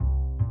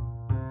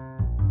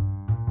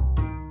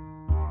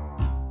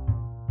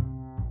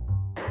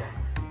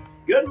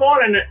Good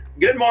morning,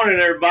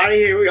 everybody.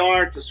 Here we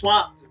are at the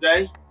swamp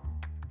today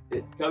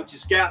at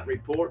Coach's Scouting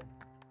Report.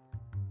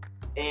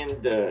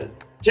 And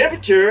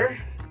temperature,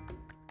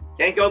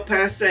 can't go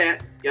past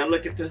that. You gotta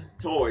look at the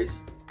toys.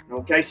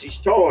 On Casey's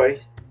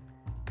toy,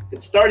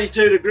 it's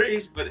 32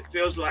 degrees, but it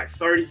feels like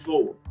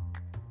 34.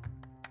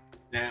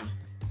 Now,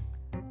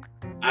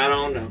 I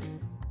don't know.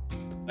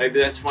 Maybe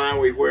that's why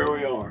we're where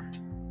we are.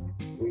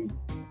 We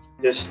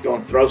just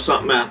gonna throw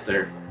something out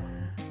there.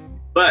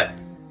 But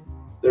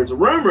there's a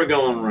rumor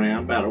going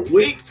around about a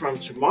week from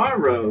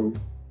tomorrow,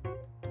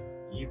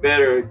 you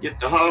better get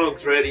the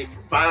hogs ready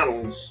for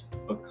finals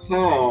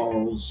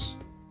because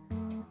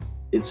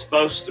it's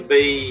supposed to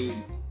be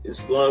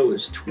as low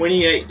as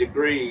 28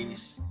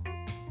 degrees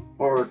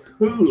or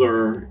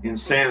cooler in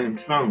San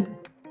Antonio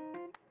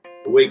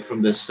a week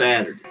from this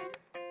Saturday.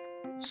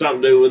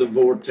 Something to do with a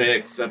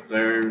vortex up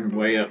there,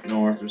 way up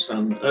north or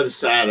something, the other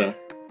side of,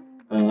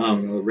 I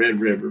don't know, the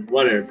Red River,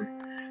 whatever.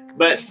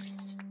 But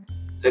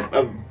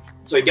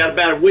so you got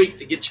about a week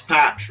to get your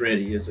pipes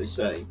ready, as they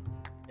say.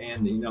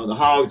 And, you know, the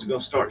hogs are going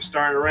to start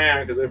stirring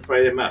around because they're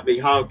afraid it might be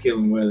hog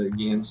killing weather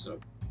again. So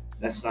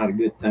that's not a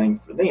good thing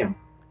for them,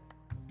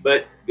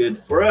 but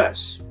good for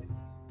us.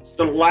 It's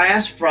the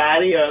last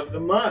Friday of the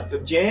month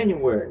of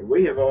January.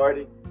 We have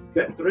already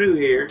cut through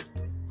here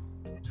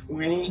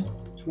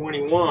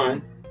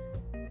 2021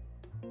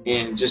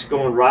 and just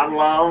going right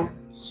along.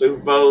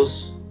 Super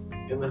Bowl's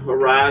in the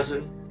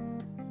horizon.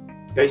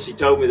 Casey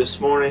told me this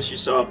morning she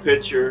saw a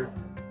picture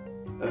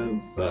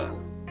of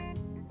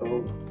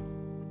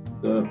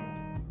the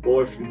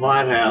boy from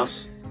White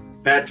House,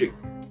 Patrick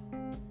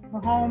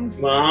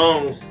Mahomes,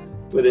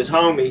 with his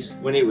homies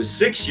when he was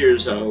 6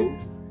 years old,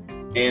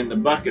 and the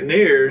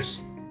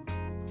Buccaneers.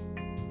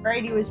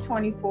 Brady was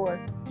 24.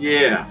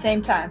 Yeah.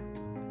 Same time.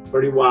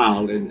 Pretty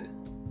wild, isn't it?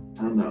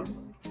 I don't know.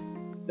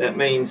 That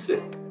means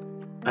that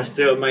I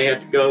still may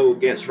have to go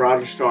against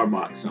Roger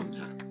Staubach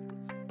sometime.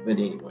 But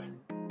anyway,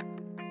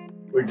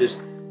 we're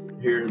just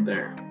here and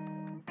there.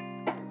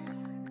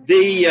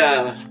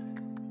 I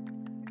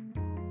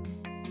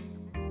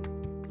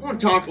want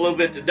to talk a little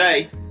bit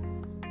today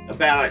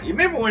about, you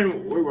remember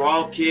when we were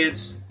all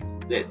kids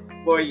that,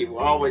 boy, you were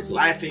always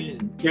laughing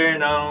and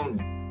carrying on?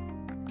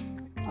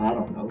 I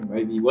don't know,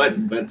 maybe you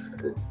wasn't, but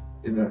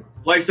in the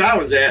place I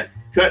was at,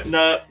 cutting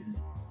up,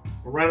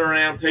 running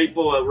around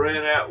people I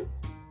ran out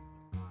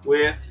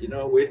with, you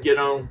know, we'd get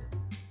on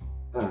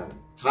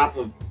top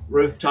of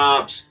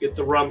rooftops, get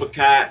the rumble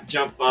kite,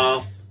 jump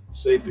off,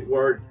 see if it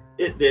worked.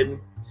 It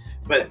didn't.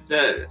 But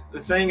the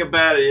thing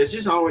about it is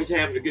just always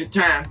having a good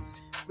time.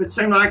 But it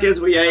seemed like as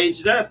we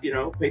aged up, you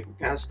know, people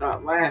kind of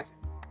stopped laughing.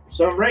 For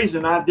some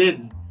reason, I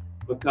didn't,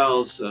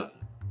 because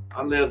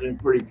I lived in a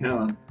pretty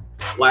kind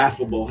of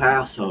laughable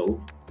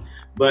household.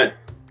 But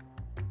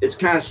it's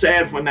kind of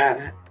sad when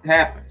that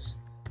happens.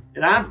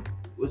 And I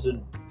was a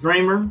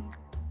dreamer.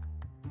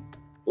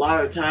 A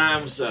lot of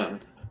times I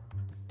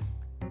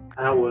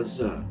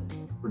was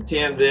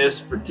pretend this,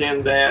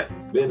 pretend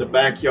that, be in the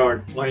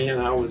backyard playing.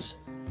 I was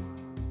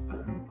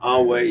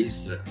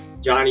always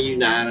Johnny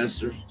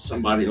Unitas or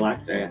somebody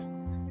like that,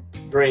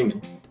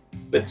 dreaming.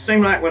 But it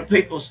seemed like when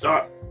people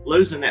start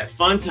losing that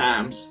fun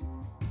times,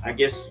 I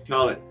guess you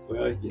call it,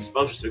 well, you're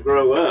supposed to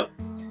grow up,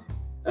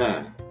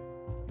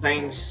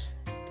 things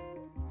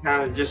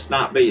kind of just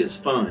not be as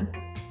fun.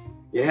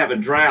 You have a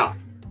drought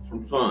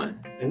from fun,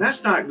 and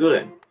that's not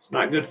good. It's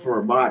not good for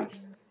our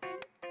bodies.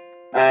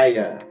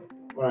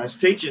 When I was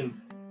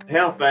teaching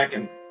health back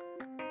in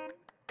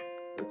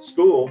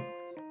school,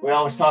 we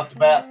always talked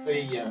about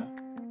the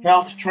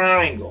health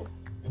triangle.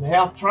 And the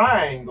health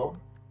triangle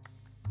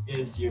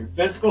is your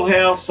physical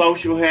health,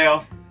 social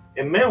health,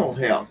 and mental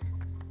health.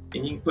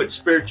 And you can put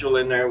spiritual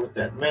in there with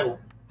that mental.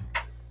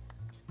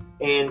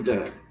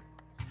 And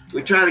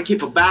we try to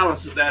keep a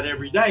balance of that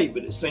every day,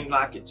 but it seemed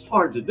like it's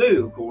hard to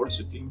do, of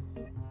course. If you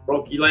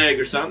broke your leg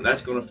or something,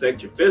 that's going to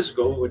affect your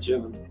physical, which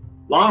in the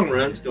long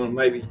run is going to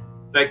maybe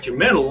affect your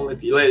mental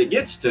if you let it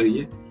get to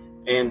you.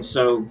 And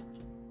so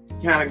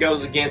kind of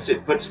goes against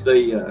it, puts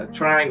the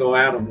triangle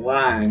out of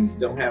line,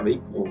 don't have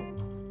equal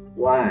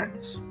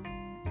lines.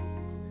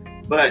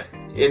 But,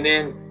 and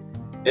then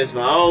as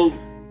my old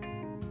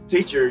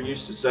teacher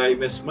used to say,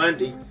 Miss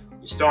Monday,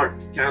 you start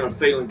kind of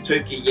feeling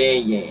tookie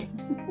yang yang.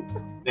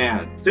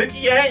 Now,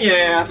 tookie yang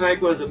yang, I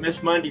think, was a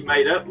Miss Monday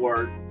made up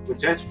word,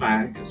 which that's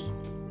fine, because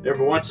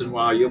every once in a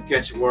while you'll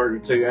catch a word or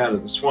two out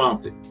of the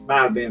swamp that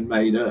might have been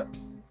made up.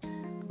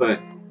 But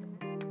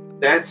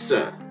that's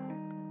a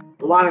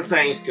lot of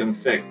things can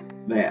affect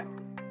that.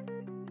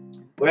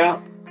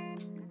 Well,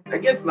 I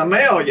get my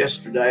mail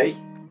yesterday,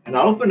 and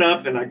I open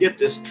up and I get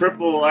this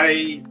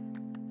AAA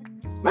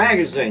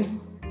magazine,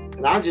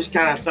 and I just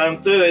kind of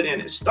thumbed through it, and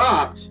it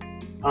stopped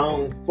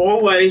on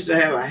 4 ways to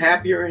have a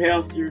happier,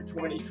 healthier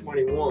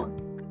 2021.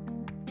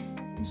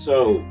 And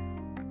so,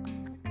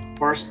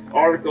 first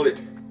article it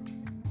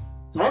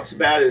talks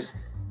about is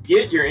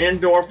get your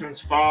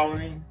endorphins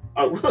flowing.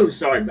 Oh,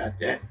 sorry about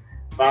that.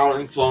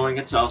 Flowing,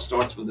 it all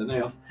starts with an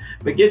F.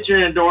 But get your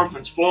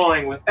endorphins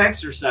flowing with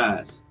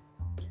exercise.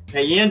 Now,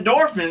 your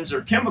endorphins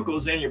are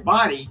chemicals in your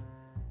body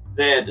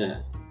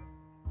that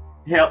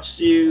helps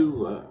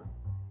you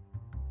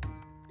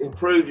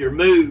improve your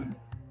mood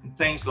and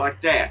things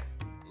like that.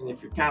 And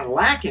if you're kind of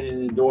lacking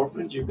in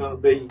endorphins, you're going to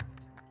be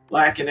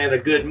lacking in a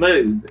good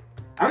mood.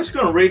 I'm just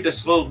going to read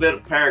this little bit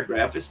of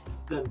paragraph. It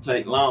doesn't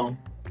take long.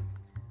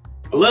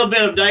 A little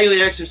bit of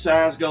daily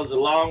exercise goes a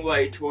long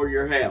way toward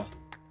your health,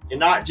 and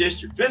not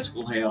just your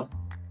physical health.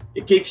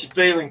 It keeps you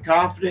feeling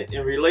confident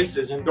and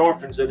releases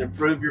endorphins that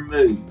improve your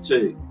mood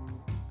too.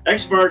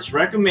 Experts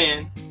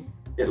recommend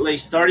at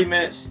least 30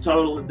 minutes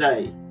total a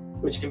day,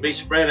 which can be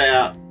spread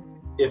out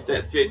if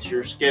that fits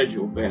your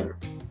schedule better.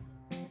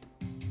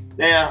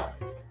 Now,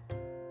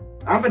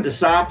 I'm a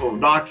disciple of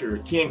Dr.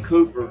 Ken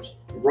Cooper's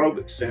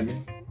Aerobics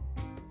Center.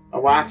 My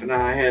wife and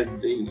I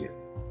had the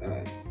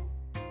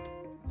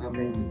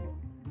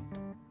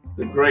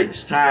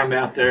greatest time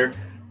out there.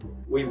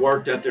 We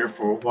worked out there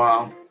for a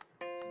while.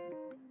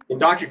 And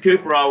Dr.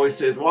 Cooper always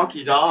says, walk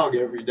your dog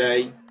every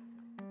day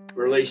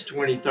for at least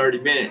 20, 30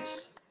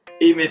 minutes,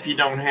 even if you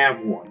don't have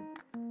one.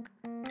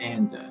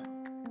 And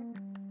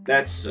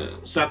that's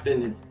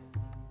something that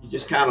you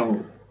just kind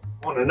of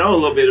want to know a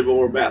little bit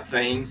more about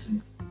things.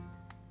 And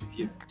if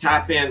you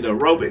type in the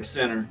Aerobics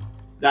Center,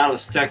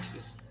 Dallas,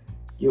 Texas,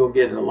 you'll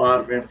get a lot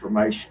of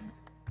information.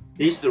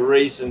 He's the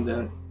reason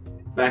that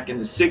back in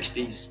the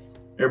 60s,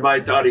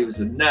 everybody thought he was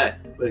a nut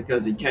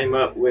because he came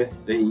up with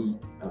the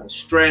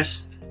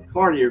stress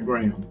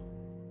cardiogram.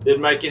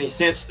 Didn't make any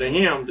sense to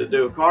him to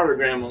do a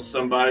cardiogram on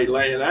somebody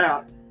laying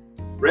out,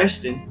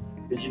 resting,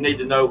 because you need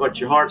to know what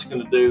your heart's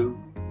going to do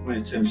when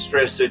it's in a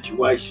stress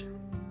situation.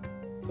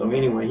 So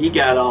anyway, he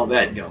got all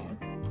that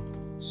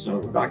going.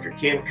 So Dr.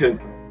 Ken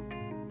Cooper,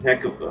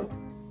 heck of a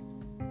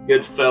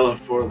good fella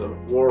for the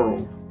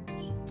world,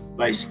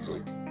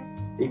 basically.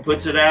 He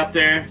puts it out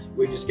there.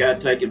 We just got to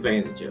take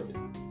advantage of it.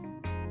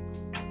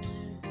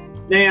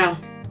 Now,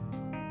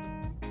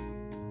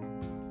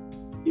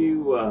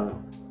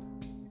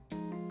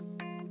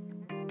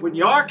 when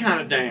you are kind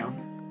of down,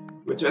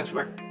 which that's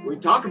what we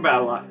talk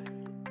about a lot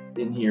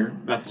in here,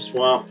 about the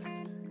swamp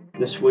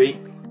this week,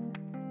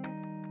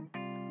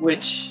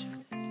 which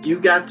you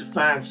got to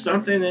find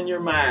something in your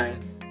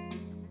mind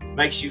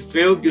makes you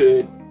feel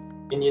good,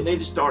 and you need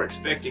to start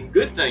expecting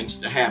good things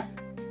to happen.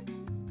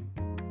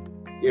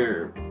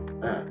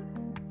 A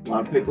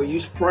lot of people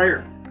use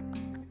prayer,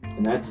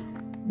 and that's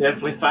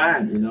definitely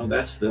fine.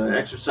 That's the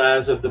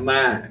exercise of the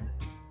mind.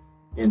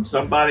 And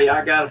somebody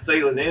I got a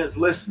feeling is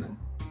listening.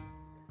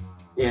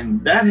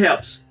 And that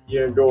helps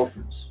your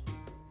endorphins.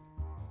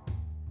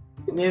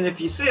 And then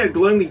if you see a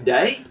gloomy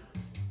day,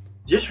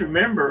 just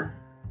remember,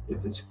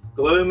 if it's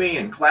gloomy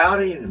and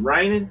cloudy and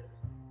raining,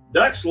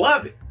 ducks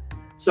love it.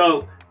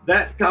 So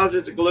that because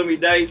it's a gloomy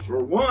day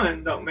for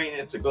one, don't mean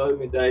it's a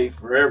gloomy day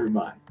for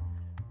everybody.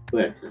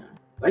 But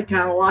they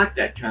kind of like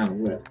that kind of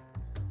weather.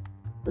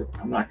 But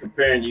I'm not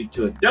comparing you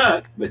to a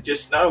duck, but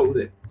just know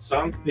that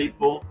some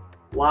people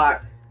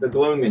like the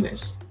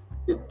gloominess.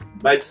 It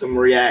makes them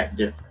react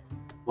different.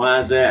 Why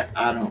is that?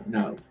 I don't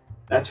know.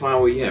 That's why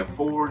we have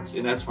Fords,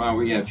 and that's why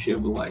we have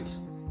Chevrolets.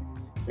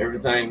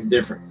 Everything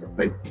different for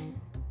people.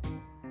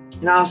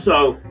 And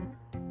also,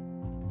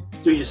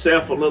 to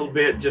yourself a little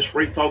bit, just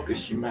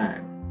refocus your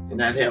mind. And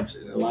that helps.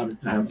 A lot of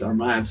times our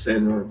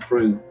mindset are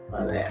improved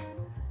by that.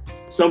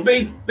 So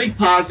be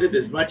positive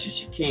as much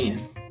as you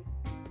can.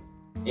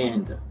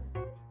 And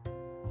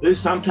do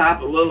some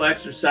type of little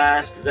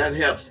exercise, because that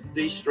helps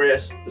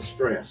de-stress the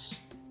stress.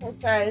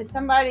 That's right. As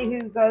somebody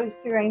who goes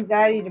through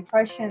anxiety,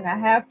 depression, I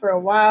have for a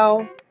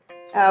while,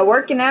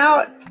 working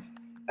out,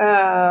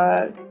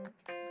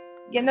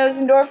 getting those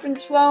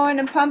endorphins flowing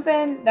and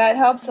pumping, that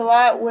helps a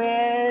lot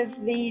with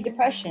the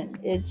depression.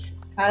 It's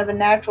kind of a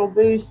natural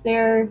boost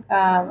there.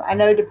 I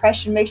know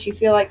depression makes you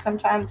feel like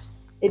sometimes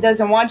it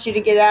doesn't want you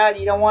to get out.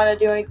 You don't want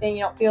to do anything.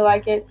 You don't feel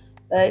like it.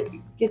 But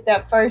get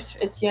that first,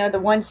 it's, the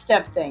one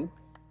step thing.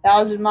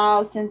 1,000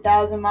 miles,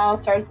 10,000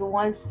 miles starts with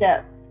one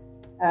step.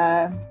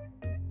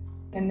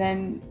 And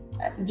then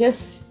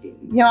just,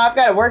 I've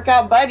got a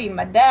workout buddy,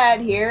 my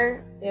dad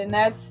here, and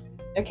that's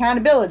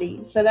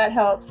accountability. So that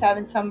helps,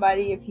 having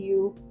somebody, if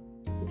you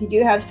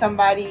do have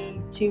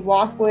somebody to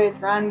walk with,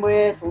 run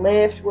with,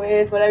 lift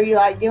with, whatever you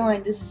like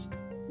doing, just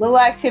little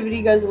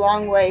activity goes a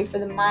long way for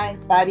the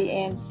mind, body,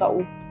 and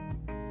soul.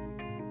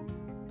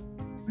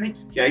 Thank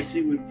you,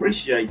 Casey. We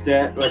appreciate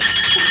that. But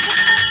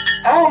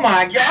oh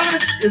my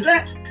gosh, is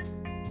that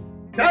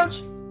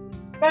Coach?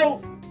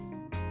 Oh,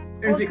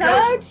 is it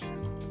Coach?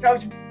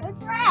 Coach?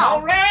 What's wrong?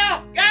 Oh,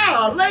 Ralph!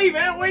 Golly,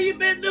 man, what you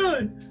been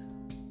doing?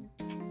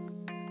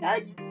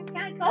 Coach, it's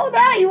kind of cold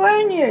out. You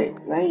wearing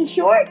your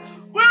shorts?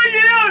 Well,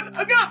 yeah,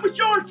 I got my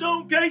shorts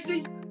on,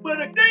 Casey,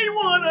 but I tell you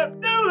what, I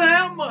do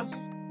have my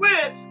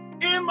sweats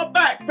in my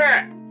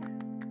backpack.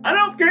 I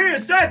don't carry a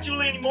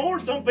satchel anymore.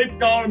 Some people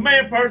call it a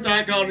man purse.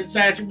 I call it a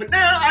satchel. But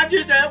now I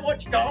just have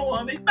what you call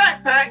one of these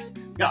backpacks.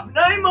 Got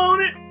my name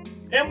on it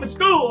and my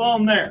school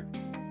on there.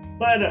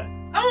 But I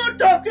want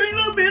to talk to you a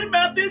little bit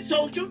about this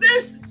social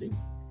distancing.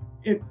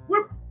 And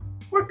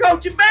we're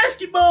coaching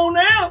basketball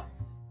now.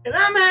 And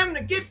I'm having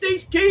to get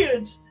these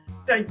kids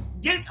say,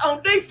 get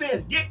on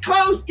defense, get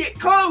close, get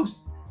close.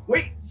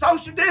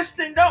 Social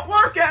distancing don't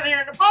work out here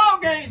in the ball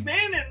games,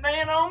 man, and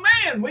man on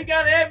man. We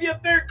got to have you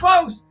up there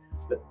close.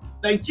 But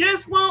they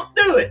just won't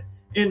do it.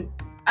 And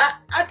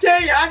I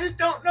tell you, I just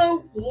don't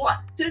know what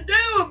to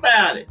do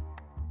about it.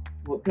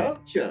 Well,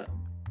 Coach,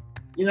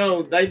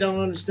 they don't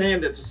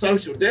understand that the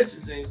social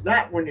distancing is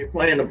not when you're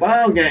playing the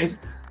ball games.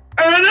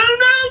 I don't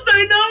know if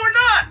they know or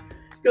not,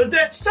 because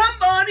that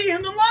somebody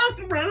in the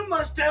locker room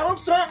must tell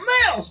them something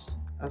else.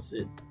 I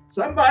said,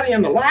 somebody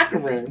in the locker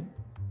room?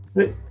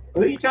 Who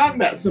are you talking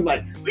about,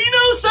 somebody?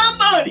 Well,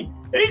 somebody.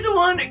 He's the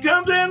one that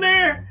comes in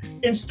there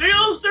and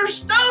steals their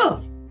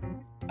stuff.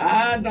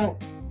 I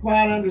don't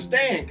quite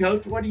understand,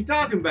 Coach. What are you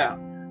talking about?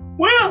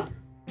 Well,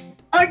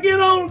 I get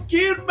on a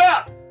kid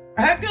about,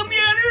 how come you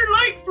out here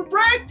late for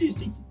practice?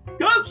 He said,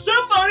 Coach,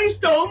 somebody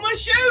stole my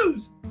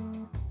shoes.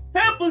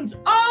 Happens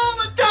all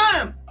the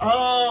time.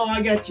 Oh,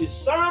 I got you,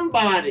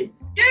 somebody.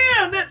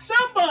 Yeah, that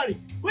somebody.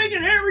 If we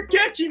can ever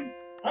catch him,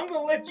 I'm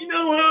going to let you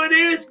know who it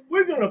is.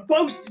 We're going to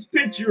post this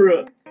picture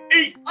up.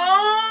 He's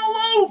all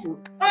over.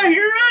 I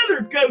hear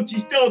other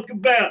coaches talk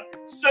about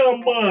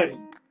somebody.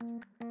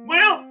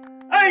 Well,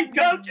 hey,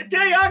 Coach, I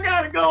tell you, I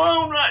got to go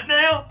on right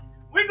now.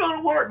 We're going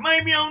to work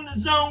maybe on the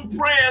zone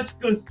press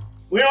because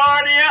we're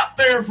already out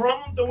there from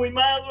them, so we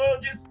might as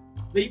well just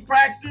be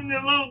practicing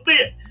a little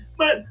bit.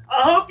 But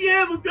I hope you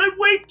have a good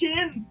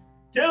weekend.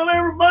 Tell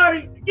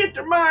everybody to get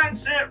their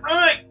mindset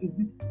right.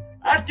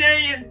 I tell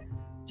you,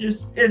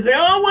 just as they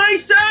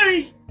always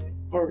say,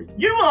 or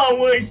you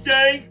always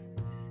say,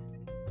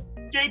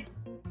 keep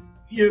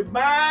your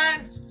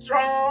mind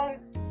strong,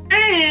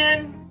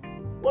 and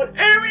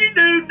whatever you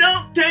do,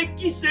 don't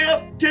take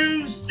yourself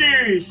too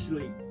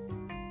seriously.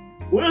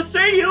 We'll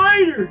see you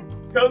later,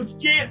 Coach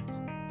Kent.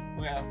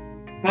 Well,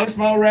 Coach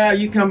Morale,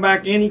 you come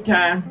back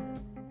anytime.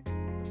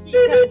 See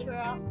you, Coach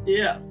Morale.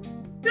 Yeah.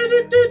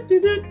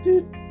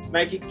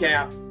 Make it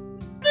count.